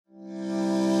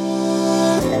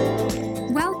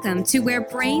Welcome to Where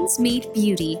Brains Meet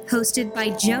Beauty, hosted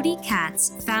by Jody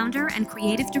Katz, founder and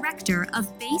creative director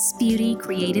of Base Beauty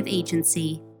Creative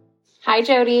Agency. Hi,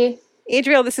 Jody.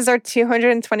 Adriel, this is our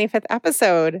 225th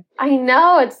episode. I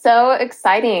know, it's so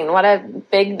exciting. What a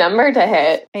big number to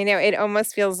hit. I know, it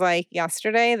almost feels like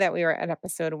yesterday that we were at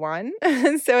episode 1.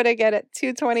 So to get at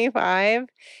 225,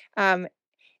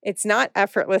 it's not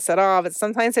effortless at all, but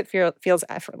sometimes it feels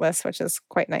effortless, which is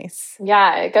quite nice.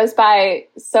 Yeah, it goes by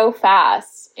so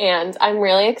fast. And I'm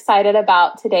really excited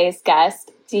about today's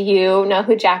guest. Do you know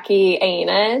who Jackie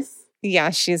Aina is? Yeah,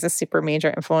 she's a super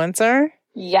major influencer.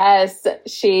 Yes,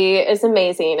 she is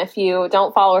amazing. If you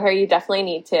don't follow her, you definitely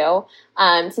need to.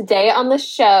 Today on the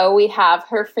show, we have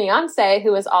her fiance,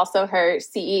 who is also her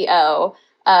CEO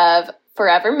of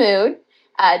Forever Mood,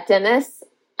 Dennis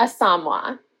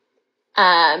Asamoah.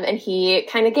 And he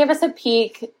kind of gave us a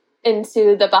peek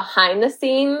into the behind the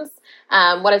scenes,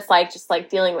 what it's like just like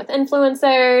dealing with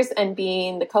influencers and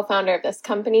being the co-founder of this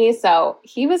company. So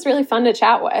he was really fun to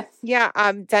chat with. Yeah,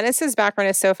 Dennis's background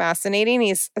is so fascinating.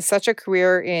 He's such a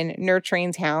career in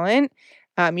nurturing talent.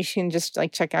 You can just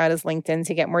check out his LinkedIn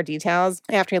to get more details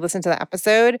after you listen to the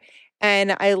episode.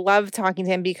 And I love talking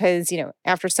to him because,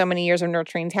 after so many years of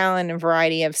nurturing talent and a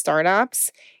variety of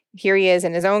startups, here he is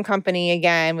in his own company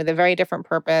again with a very different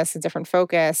purpose, a different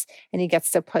focus, and he gets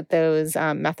to put those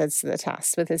methods to the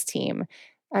test with his team.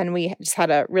 And we just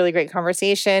had a really great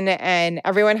conversation, and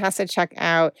everyone has to check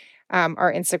out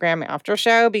our Instagram after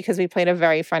show because we played a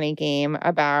very funny game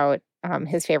about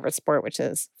his favorite sport, which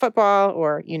is football,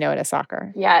 or it as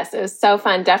soccer. Yes, it was so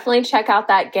fun. Definitely check out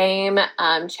that game.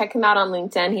 Check him out on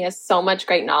LinkedIn. He has so much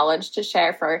great knowledge to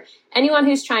share for anyone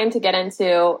who's trying to get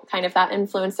into kind of that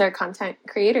influencer content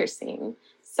creator scene.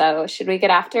 So should we get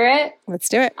after it? Let's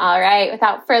do it. All right.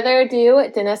 Without further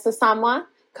ado, Dennis Asamoah,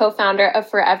 co-founder of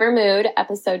Forever Mood,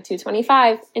 episode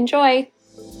 225. Enjoy.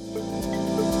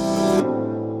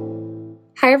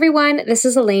 Hi, everyone. This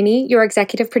is Eleni, your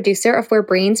executive producer of Where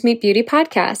Brains Meet Beauty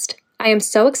podcast. I am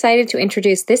so excited to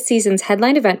introduce this season's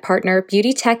headline event partner,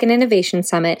 Beauty Tech and Innovation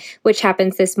Summit, which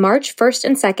happens this March 1st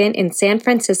and 2nd in San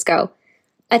Francisco.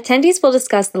 Attendees will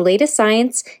discuss the latest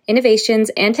science,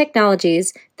 innovations, and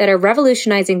technologies that are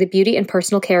revolutionizing the beauty and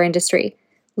personal care industry.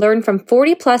 Learn from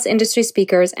 40-plus industry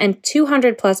speakers and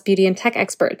 200-plus beauty and tech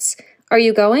experts. Are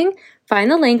you going?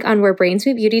 Find the link on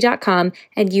wherebrainsmeetbeauty.com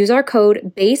and use our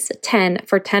code BASE10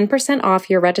 for 10% off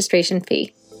your registration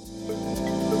fee.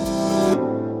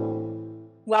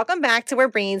 Welcome back to Where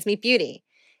Brains Meet Beauty.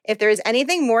 If there is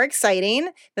anything more exciting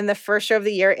than the first show of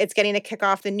the year, it's getting to kick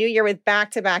off the new year with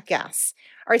back-to-back guests.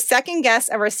 Our second guest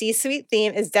of our C-Suite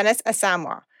theme is Dennis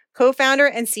Asamoah, co-founder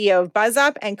and CEO of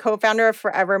BuzzUp and co-founder of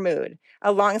Forever Mood,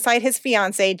 alongside his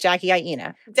fiancée, Jackie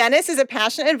Aina. Dennis is a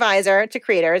passionate advisor to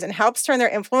creators and helps turn their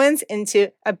influence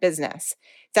into a business.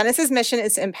 Dennis's mission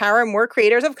is to empower more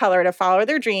creators of color to follow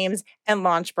their dreams and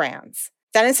launch brands.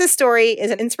 Dennis's story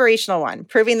is an inspirational one,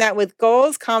 proving that with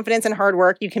goals, confidence, and hard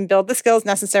work, you can build the skills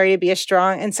necessary to be a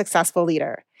strong and successful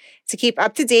leader. To keep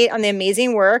up to date on the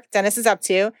amazing work Dennis is up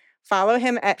to, follow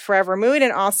him at Forever Mood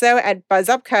and also at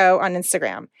BuzzUp Co. on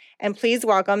Instagram. And please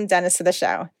welcome Dennis to the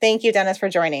show. Thank you, Dennis, for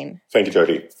joining. Thank you,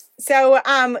 Jody. So,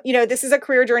 this is a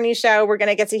career journey show. We're going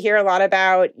to get to hear a lot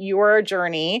about your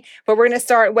journey, but we're going to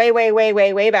start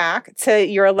way back to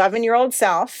your 11-year-old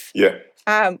self. Yeah.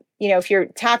 If you're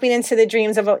tapping into the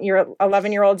dreams of your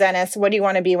 11-year-old Dennis, what do you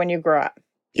want to be when you grow up?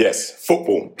 Yes,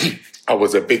 football. I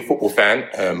was a big football fan.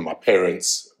 My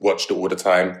parents watched it all the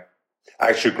time. I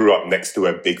actually grew up next to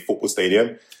a big football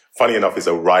stadium. Funny enough, it's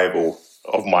a rival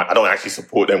of mine. I don't actually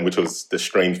support them, which was the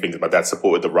strange thing. My dad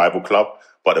supported the rival club,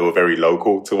 but they were very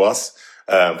local to us.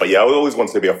 But yeah, I always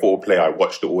wanted to be a football player. I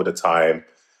watched it all the time.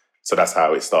 So that's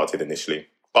how it started initially.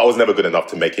 But I was never good enough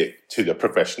to make it to the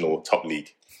professional top league.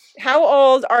 How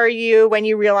old are you when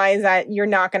you realize that you're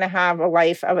not going to have a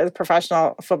life of a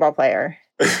professional football player?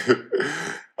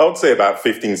 I would say about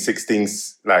 15, 16.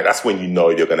 That's when you know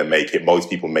you're going to make it.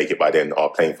 Most people make it by then are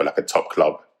playing for a top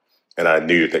club. And I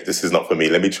knew that this is not for me.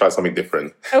 Let me try something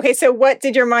different. Okay, so what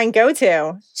did your mind go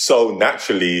to? So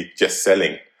naturally, just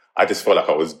selling. I just felt like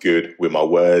I was good with my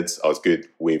words. I was good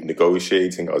with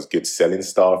negotiating. I was good selling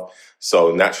stuff.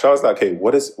 So naturally, I was like, okay,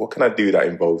 what can I do that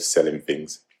involves selling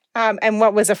things? And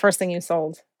what was the first thing you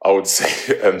sold? I would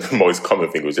say the most common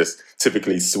thing was just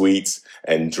typically sweets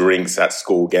and drinks at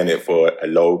school, getting it for a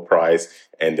low price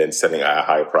and then selling at a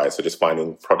high price. So just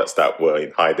finding products that were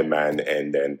in high demand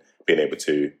and then being able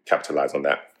to capitalize on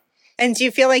that. And do you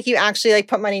feel like you actually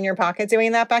put money in your pocket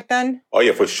doing that back then? Oh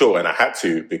yeah, for sure. And I had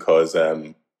to because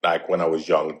when I was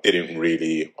young,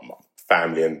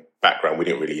 family and background, we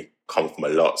didn't really come from a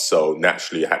lot. So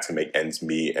naturally, I had to make ends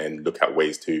meet and look at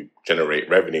ways to generate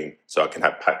revenue so I can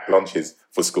have packed lunches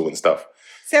for school and stuff.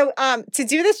 So to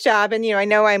do this job, and, I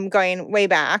know I'm going way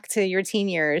back to your teen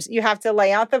years, you have to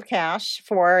lay out the cash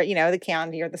for, the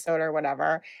candy or the soda or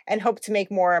whatever, and hope to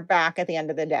make more back at the end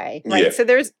of the day, right? Yeah. So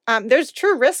there's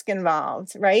true risk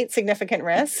involved, right? Significant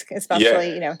risk,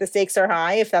 especially, the stakes are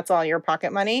high if that's all your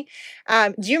pocket money.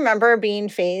 Do you remember being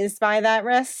fazed by that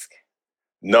risk?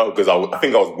 No, because I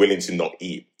think I was willing to not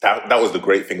eat. That was the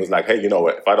great thing. It was like, hey, you know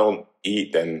what? If I don't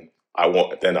eat, then I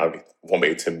won't be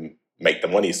able to make the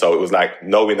money. So it was like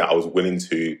knowing that I was willing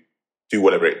to do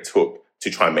whatever it took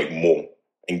to try and make more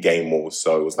and gain more.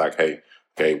 So it was like, hey,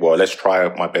 okay, well, let's try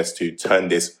my best to turn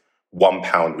this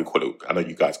 £1, we call it, I know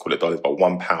you guys call it dollars, but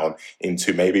 £1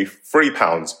 into maybe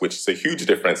 £3, which is a huge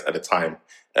difference at the time.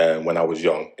 When I was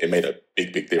young, it made a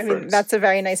big difference. I mean, that's a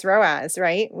very nice ROAS,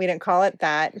 right? We didn't call it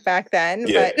that back then,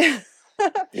 yeah.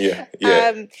 but yeah.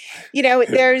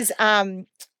 There's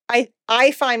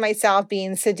I find myself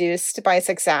being seduced by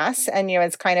success, and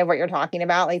it's kind of what you're talking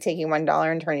about, like taking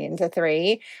 $1 and turning it into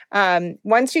 $3.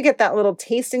 Once you get that little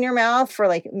taste in your mouth for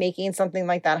like making something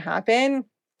like that happen,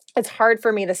 it's hard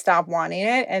for me to stop wanting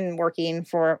it and working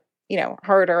for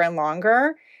harder and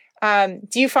longer.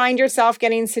 Do you find yourself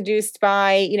getting seduced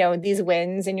by these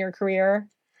wins in your career?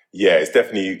 Yeah, it's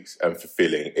definitely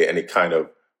fulfilling, and it kind of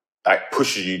like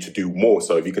pushes you to do more.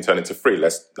 So if you can turn it to 3,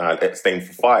 let's aim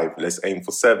for 5, let's aim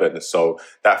for 7. So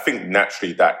I think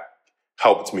naturally that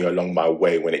helped me along my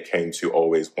way when it came to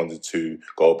always wanted to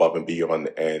go above and beyond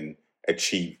and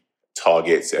achieve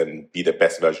targets and be the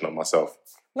best version of myself.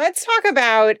 Let's talk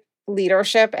about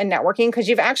leadership and networking, because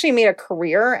you've actually made a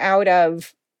career out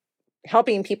of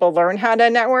helping people learn how to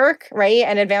network, right,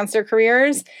 and advance their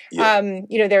careers. Yeah.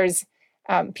 There's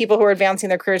people who are advancing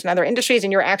their careers in other industries,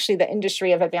 and you're actually the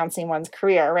industry of advancing one's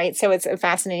career, right? So it's a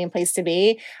fascinating place to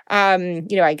be.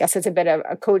 I guess it's a bit of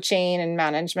a coaching and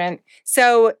management.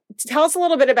 So tell us a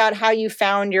little bit about how you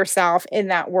found yourself in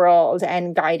that world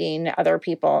and guiding other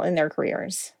people in their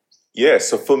careers. Yeah,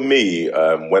 so for me,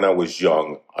 when I was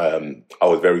young, I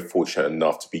was very fortunate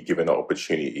enough to be given an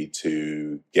opportunity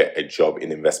to get a job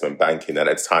in investment banking. And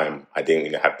at the time, I didn't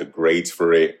even have the grades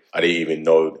for it. I didn't even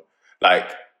know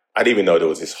there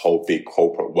was this whole big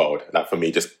corporate world. Like for me,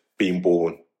 just being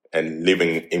born and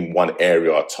living in one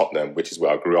area, Tottenham, which is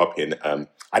where I grew up in,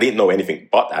 I didn't know anything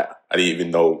but that. I didn't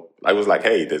even know. I was like,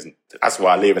 hey, that's where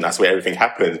I live and that's where everything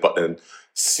happens. But then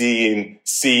seeing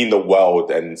the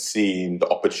world and seeing the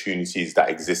opportunities that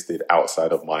existed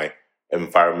outside of my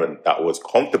environment that was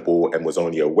comfortable and was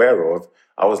only aware of,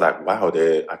 I was like, wow,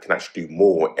 I can actually do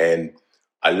more. And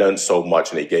I learned so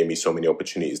much, and it gave me so many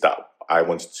opportunities that I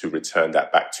wanted to return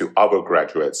that back to other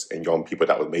graduates and young people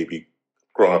that were maybe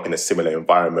growing up in a similar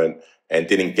environment and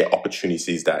didn't get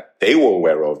opportunities that they were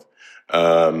aware of.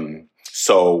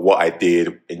 So what I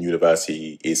did in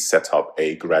university is set up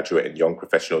a graduate and young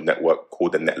professional network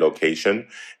called the Net Location.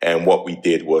 And what we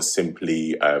did was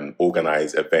simply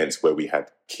organize events where we had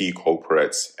key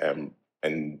corporates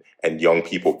and young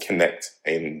people connect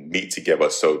and meet together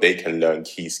so they can learn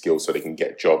key skills so they can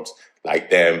get jobs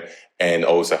like them, and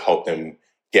also help them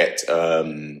get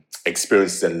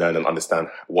experiences and learn and understand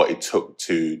what it took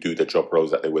to do the job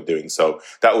roles that they were doing. So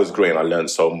that was great. And I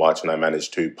learned so much, and I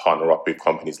managed to partner up with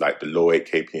companies like Deloitte,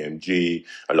 KPMG,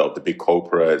 a lot of the big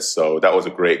corporates. So that was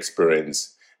a great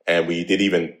experience. And we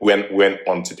went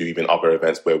on to do even other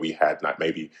events where we had like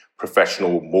maybe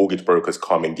professional mortgage brokers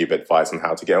come and give advice on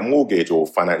how to get a mortgage, or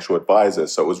financial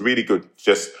advisors. So it was really good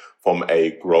just from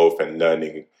a growth and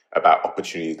learning about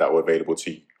opportunities that were available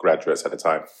to graduates at the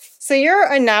time. So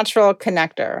you're a natural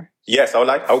connector. Yes, I would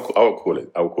call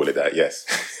it that. Yes.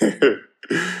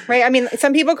 Right. I mean,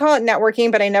 some people call it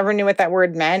networking, but I never knew what that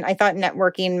word meant. I thought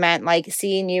networking meant like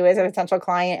seeing you as a potential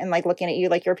client and like looking at you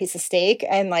like you're a piece of steak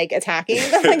and like attacking.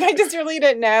 Like I just really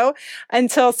didn't know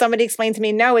until somebody explained to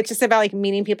me, no, it's just about like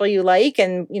meeting people you like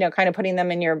and, kind of putting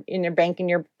them in your bank in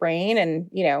your brain, and,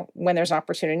 when there's an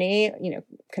opportunity,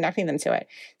 connecting them to it.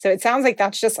 So it sounds like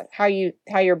that's just how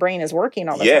your brain is working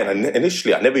all the time. Yeah. And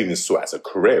initially I never even saw it as a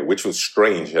career, which was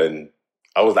strange. And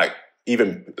I was like,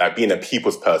 even like being a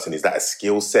people's person, is that a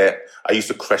skill set? I used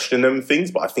to question them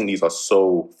things, but I think these are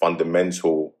so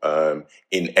fundamental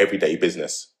in everyday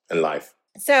business and life.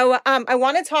 So I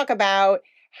want to talk about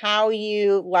how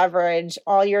you leverage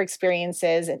all your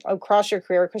experiences across your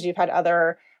career, because you've had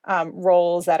other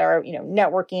roles that are,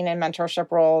 networking and mentorship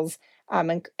roles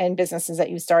and businesses that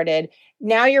you started.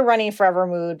 Now you're running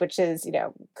Forevermood, which is,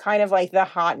 kind of like the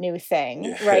hot new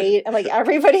thing, right? And like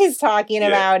everybody's talking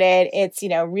about it. It's,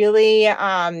 really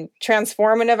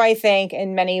transformative, I think,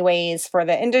 in many ways for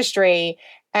the industry.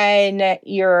 and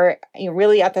you're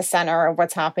really at the center of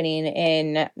what's happening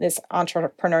in this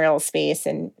entrepreneurial space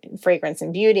in fragrance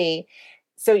and beauty.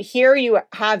 So here you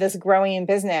have this growing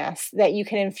business that you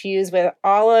can infuse with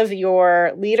all of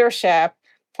your leadership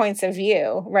points of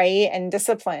view, right? And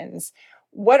disciplines.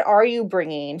 What are you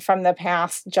bringing from the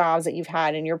past jobs that you've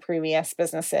had in your previous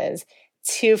businesses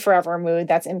to Forever Mood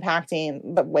that's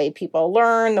impacting the way people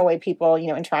learn, the way people,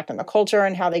 interact in the culture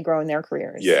and how they grow in their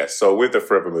careers? Yeah. So with the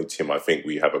Forever Mood team, I think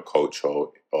we have a culture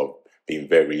of being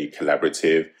very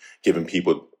collaborative, giving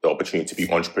people the opportunity to be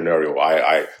entrepreneurial.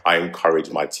 I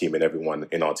encourage my team and everyone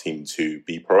in our team to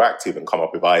be proactive and come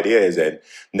up with ideas and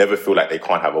never feel like they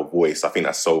can't have a voice. I think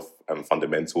that's so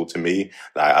fundamental to me.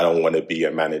 Like, I don't want to be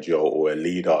a manager or a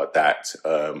leader that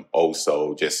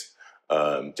also just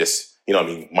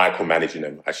micromanaging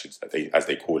them, as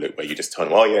they call it, where you just tell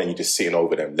them, oh yeah, and you're just sitting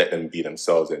over them, let them be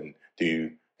themselves and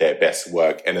do their best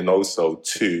work. And then also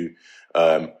too,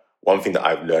 one thing that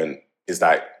I've learned is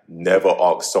that I've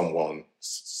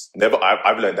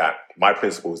learned that my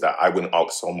principle is that I wouldn't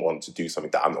ask someone to do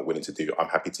something that I'm not willing to do. I'm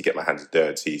happy to get my hands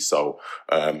dirty. So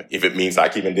if it means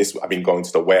like even this, I've been going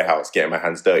to the warehouse, getting my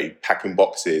hands dirty, packing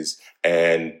boxes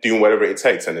and doing whatever it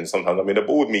takes. And then sometimes I'm in a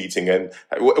board meeting and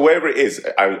wherever it is,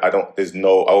 I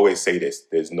always say this,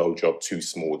 there's no job too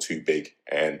small, too big.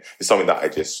 And it's something that I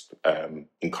just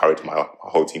encourage my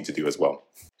whole team to do as well.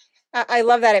 I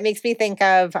love that. It makes me think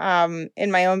of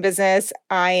in my own business,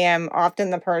 I am often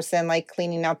the person like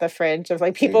cleaning out the fridge of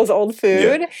like people's old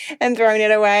food and throwing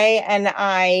it away. And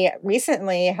I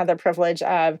recently had the privilege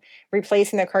of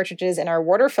replacing the cartridges in our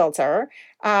water filter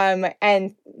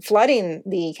and flooding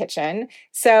the kitchen.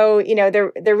 So,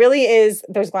 there really is,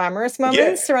 there's glamorous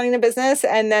moments surrounding a business.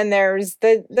 And then there's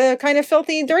the kind of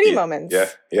filthy, dirty moments.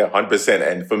 Yeah, 100%.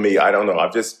 And for me, I don't know,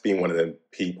 I've just been one of them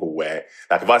people where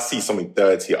like if I see something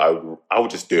dirty, I would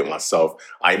just do it myself.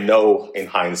 I know in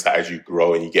hindsight, as you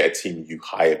grow and you get a team, you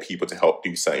hire people to help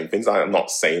do certain things. I'm not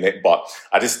saying it, but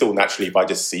I just still naturally, if I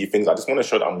just see things, I just want to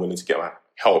show that I'm willing to get my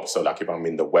help. So like if I'm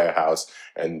in the warehouse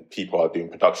and people are doing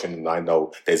production and I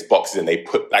know there's boxes and they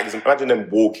put, like imagine them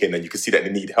walking and you can see that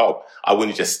they need help. I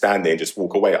wouldn't just stand there and just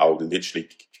walk away. I would literally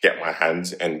get my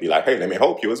hands and be like, hey, let me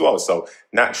help you as well. So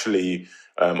naturally,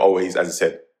 always, as I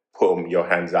said, put your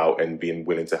hands out and being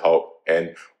willing to help.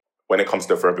 And when it comes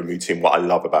to the Forever Mood team, what I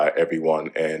love about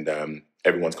everyone and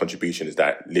everyone's contribution is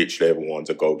that literally everyone's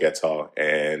a go-getter.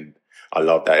 And I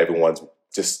love that everyone's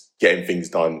just getting things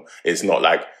done. It's not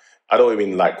like, I don't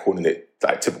even like calling it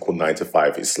like typical 9 to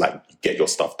 5. It's like you get your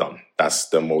stuff done. That's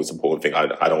the most important thing.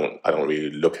 I don't really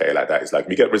look at it like that. It's like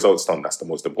we get results done. That's the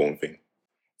most important thing.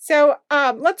 So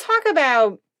let's talk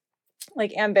about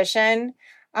like ambition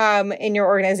in your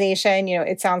organization.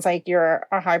 It sounds like you're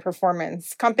a high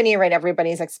performance company, right?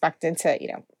 Everybody's expected to,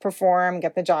 perform,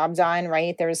 get the job done,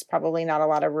 right? There's probably not a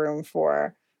lot of room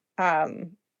for,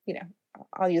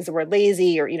 I'll use the word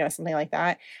lazy or, something like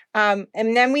that. And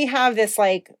then we have this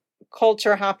like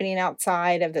culture happening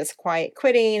outside of this quiet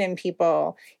quitting and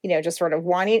people, just sort of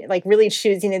wanting, like really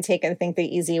choosing to take and think the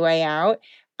easy way out.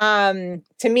 To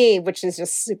me, which is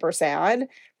just super sad.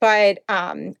 But,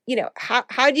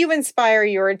 how do you inspire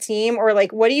your team or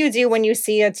like, what do you do when you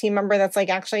see a team member that's like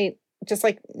actually just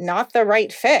like not the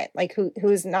right fit, like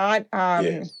who's not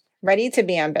ready to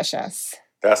be ambitious?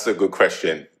 That's a good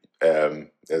question.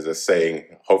 There's a saying,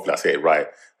 hopefully I say it right,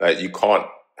 that you can't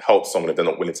help someone if they're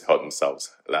not willing to help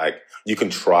themselves. Like you can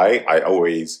try.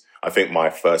 I think my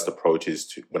first approach is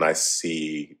to, when I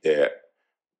see that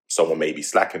someone may be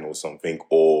slacking or something,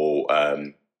 or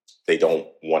they don't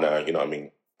want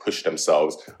to, push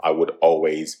themselves, I would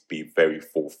always be very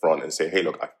forefront and say, hey,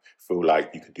 look, I feel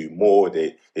like you could do more.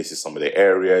 This is some of the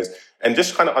areas. And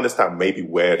just kind of understand maybe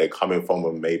where they're coming from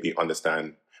and maybe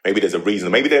understand, maybe there's a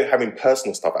reason. Maybe they're having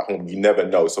personal stuff at home. You never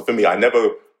know. So for me, I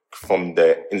never, from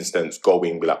the instance, go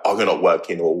in and be like, oh, you're not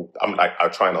working. Or I'm like, I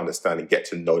try and understand and get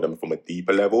to know them from a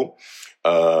deeper level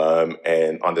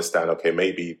and understand, okay,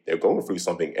 maybe they're going through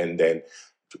something, and then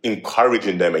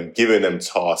encouraging them and giving them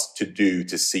tasks to do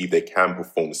to see if they can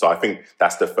perform. So I think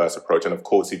that's the first approach. And of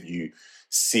course, if you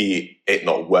see it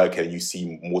not working and you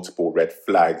see multiple red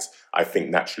flags, I think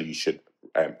naturally you should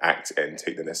act and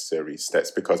take the necessary steps.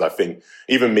 Because I think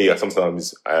even me,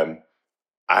 sometimes I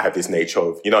have this nature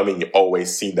of, you're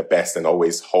always seeing the best and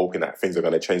always hoping that things are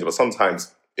going to change. But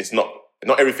sometimes it's not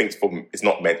everything's it's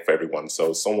not meant for everyone.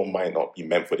 So someone might not be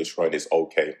meant for this role, and it's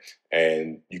okay.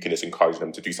 And you can just encourage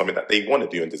them to do something that they want to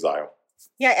do and desire.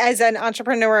 Yeah, as an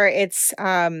entrepreneur, it's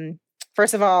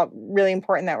first of all really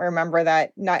important that we remember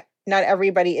that not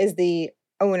everybody is the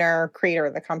owner, creator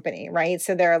of the company, right?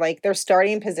 So their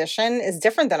starting position is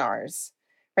different than ours,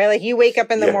 right? Like you wake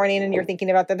up in the morning and you're thinking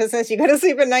about the business. You go to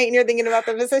sleep at night and you're thinking about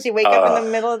the business. You wake up in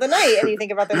the middle of the night and you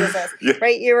think about the business,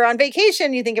 right? You're on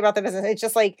vacation, you think about the business. It's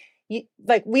just like,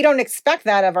 we don't expect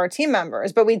that of our team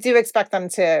members, but we do expect them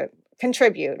to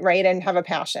contribute, right? And have a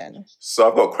passion. So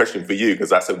I've got a question for you, because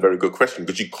that's a very good question,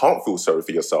 because you can't feel sorry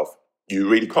for yourself. You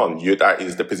really can't. That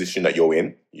is the position that you're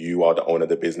in. You are the owner of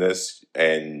the business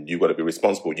and you've got to be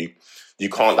responsible. You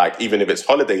can't, like, even if it's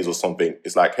holidays or something,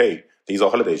 it's like, hey, these are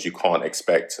holidays. You can't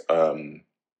expect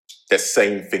the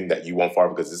same thing that you want for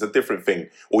others, because it's a different thing.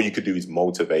 All you could do is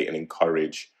motivate and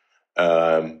encourage.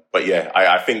 But yeah,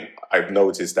 I think I've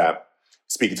noticed that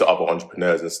speaking to other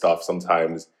entrepreneurs and stuff,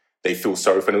 sometimes they feel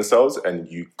sorry for themselves and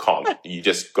you can't. You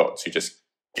just got to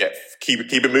keep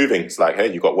it moving. It's like,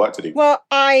 hey, you got work to do. Well,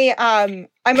 I'm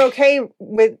okay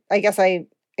with, I guess I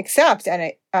accept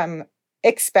and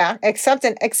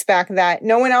expect that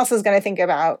no one else is going to think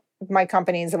about my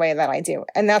companies the way that I do.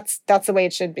 And that's the way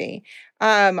it should be.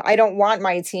 I don't want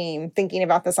my team thinking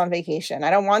about this on vacation. I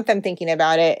don't want them thinking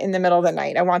about it in the middle of the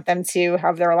night. I want them to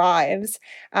have their lives.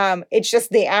 It's just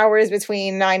the hours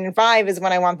between 9 and 5 is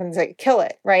when I want them to kill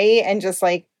it, right? And just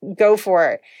like go for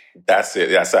it. That's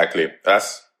it. Exactly.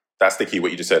 That's the key,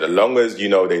 what you just said. As long as you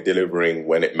know they're delivering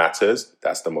when it matters,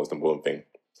 that's the most important thing.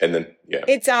 And then, yeah.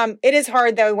 It is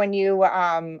hard though when you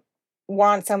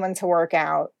want someone to work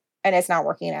out and it's not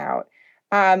working out.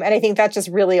 And I think that's just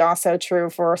really also true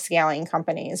for scaling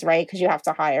companies, right? Because you have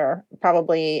to hire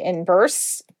probably in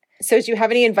bursts. So do you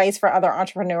have any advice for other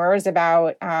entrepreneurs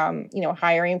about,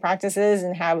 hiring practices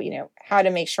and how to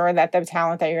make sure that the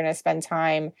talent that you're going to spend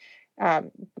time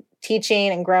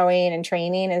teaching and growing and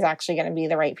training is actually going to be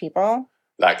the right people?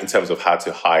 Like in terms of how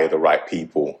to hire the right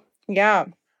people? Yeah.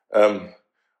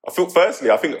 I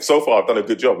think so far I've done a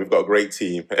good job. We've got a great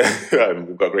team.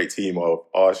 We've got a great team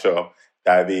of Arsha,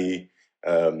 Davy.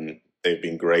 They've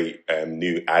been great.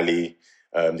 New Ali.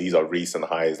 These are recent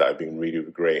hires that have been really,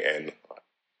 really great. And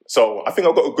so I think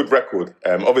I've got a good record.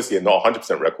 Obviously not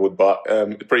 100% record, but a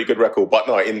pretty good record. But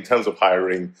no, in terms of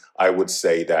hiring, I would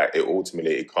say that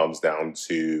it comes down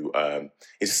to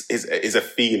it's a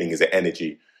feeling, is an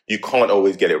energy. You can't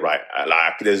always get it right.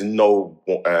 Like there's no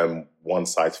one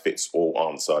size fits all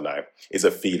answer. Like it's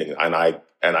a feeling, and I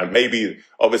maybe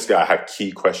obviously I have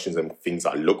key questions and things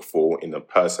I look for in a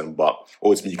person, but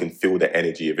ultimately you can feel the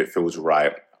energy. If it feels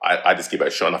right, I just give it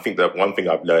a shot. And I think that one thing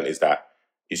I've learned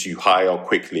is you hire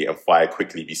quickly and fire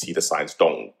quickly if you see the signs.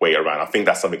 Don't wait around. I think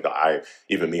that's something that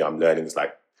I'm learning. Is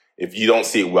like if you don't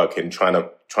see it working, trying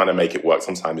to make it work,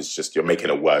 sometimes it's just you're making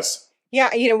it worse. Yeah,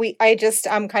 I just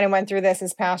kind of went through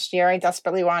this past year. I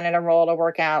desperately wanted a role to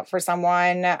work out for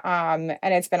someone, and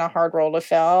it's been a hard role to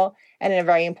fill and a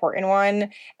very important one.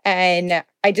 And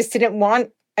I just didn't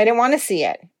want to see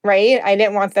it, right? I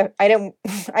didn't want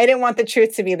the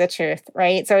truth to be the truth,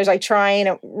 right? So I was like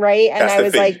trying, right? And I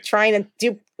was like trying to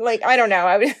do, like, I don't know.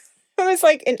 I was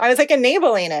like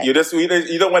enabling it. You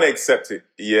don't want to accept it.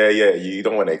 Yeah. You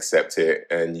don't want to accept it,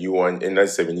 and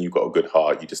let's say when you've got a good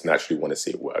heart, you just naturally want to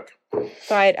see it work.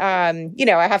 But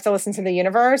I have to listen to the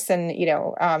universe, and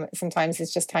sometimes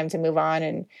it's just time to move on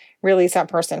and release that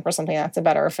person for something that's a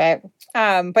better fit.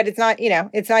 But it's not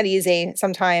easy.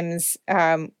 Sometimes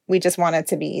we just want it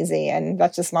to be easy, and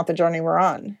that's just not the journey we're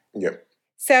on. Yeah.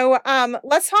 So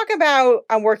let's talk about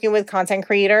working with content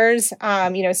creators.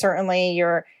 Certainly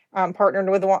you're partnered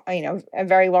with a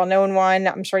very well-known one.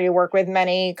 I'm sure you work with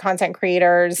many content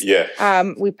creators. Yeah.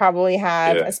 We probably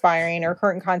have aspiring or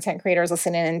current content creators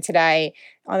listening in today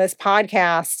on this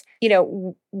podcast.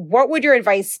 What would your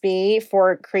advice be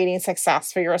for creating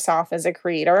success for yourself as a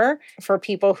creator for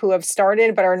people who have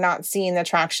started but are not seeing the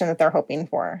traction that they're hoping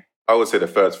for? I would say the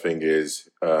first thing is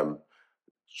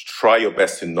try your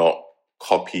best to not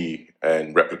copy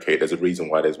and replicate. There's a reason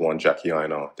why there's one Jackie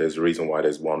Aina. There's a reason why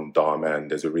there's one Darman.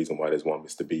 There's a reason why there's one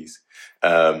Mr. Beast.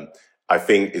 I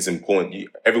think it's important.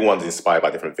 Everyone's inspired by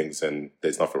different things, and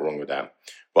there's nothing wrong with that.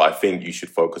 But I think you should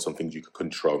focus on things you can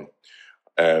control.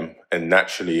 And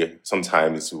naturally,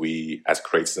 sometimes we, as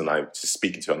creators, and I'm just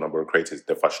speaking to a number of creators,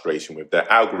 the frustration with the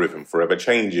algorithm forever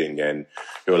changing, and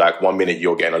you're like, 1 minute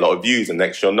you're getting a lot of views, and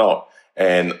next you're not.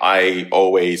 And I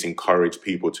always encourage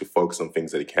people to focus on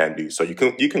things that they can do. So you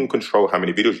can control how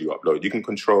many videos you upload. You can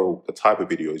control the type of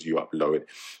videos you upload.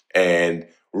 And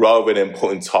rather than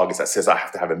putting targets that says I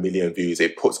have to have 1 million views,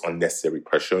 it puts unnecessary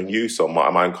pressure on you. So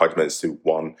my encouragement is to,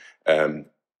 one,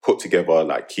 put together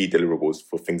like key deliverables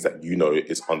for things that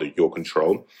is under your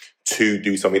control. 2,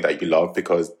 do something that you love,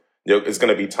 because there's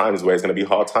going to be times where it's going to be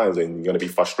hard times and you're going to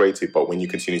be frustrated. But when you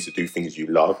continue to do things you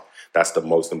love, that's the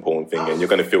most important thing, and you're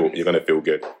going to feel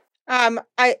good.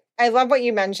 I love what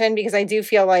you mentioned, because I do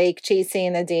feel like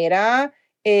chasing the data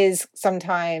is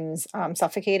sometimes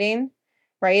suffocating,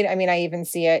 right? I mean, I even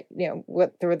see it,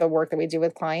 through the work that we do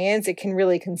with clients, it can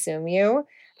really consume you.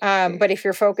 But if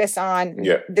you're focused on,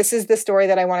 this is the story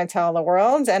that I want to tell the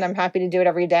world, and I'm happy to do it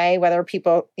every day, whether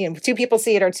people, 2 people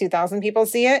see it or 2,000 people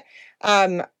see it,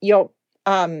 you'll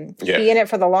be in it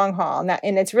for the long haul.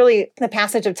 And it's really the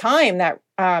passage of time that,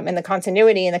 and the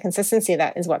continuity and the consistency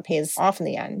that is what pays off in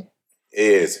the end.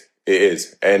 It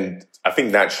is. And I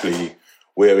think naturally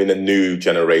we're in a new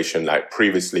generation. Like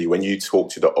previously, when you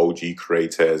talk to the OG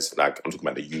creators, like I'm talking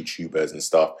about the YouTubers and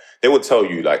stuff, they would tell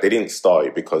you like they didn't start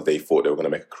it because they thought they were going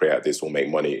to make a career at this or make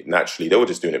money. Naturally, they were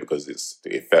just doing it because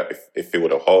it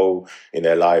filled a hole in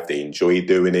their life. They enjoyed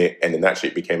doing it, and then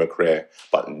naturally it became a career.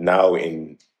 But now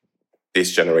in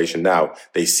this generation now,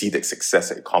 they see the success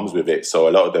that comes with it. So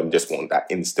a lot of them just want that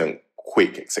instant,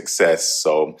 quick success.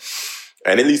 So,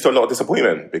 and it leads to a lot of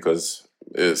disappointment because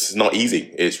it's not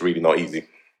easy. It's really not easy.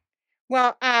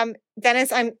 Well,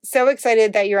 Dennis, I'm so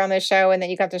excited that you're on the show and that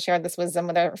you got to share this wisdom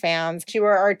with our fans. You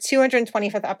were our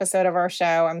 225th episode of our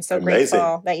show. I'm so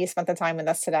grateful that you spent the time with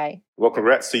us today. Well,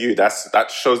 congrats to you.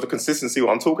 That shows the consistency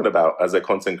what I'm talking about as a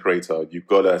content creator. You've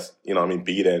got to,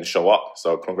 be there and show up.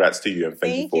 So congrats to you and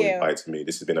thank you for inviting me.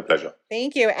 This has been a pleasure.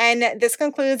 Thank you. And this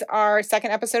concludes our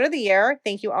second episode of the year.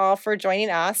 Thank you all for joining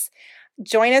us.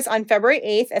 Join us on February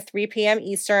 8th at 3 p.m.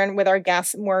 Eastern with our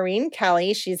guest, Maureen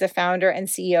Kelly. She's the founder and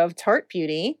CEO of Tarte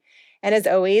Beauty. And as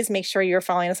always, make sure you're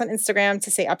following us on Instagram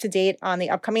to stay up to date on the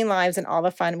upcoming lives and all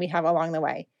the fun we have along the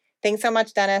way. Thanks so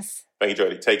much, Dennis. Thank you,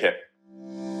 Jody. Take care.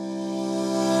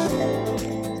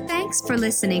 Thanks for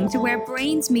listening to Where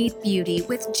Brains Meet Beauty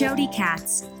with Jody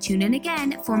Katz. Tune in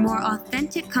again for more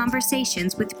authentic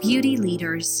conversations with beauty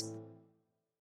leaders.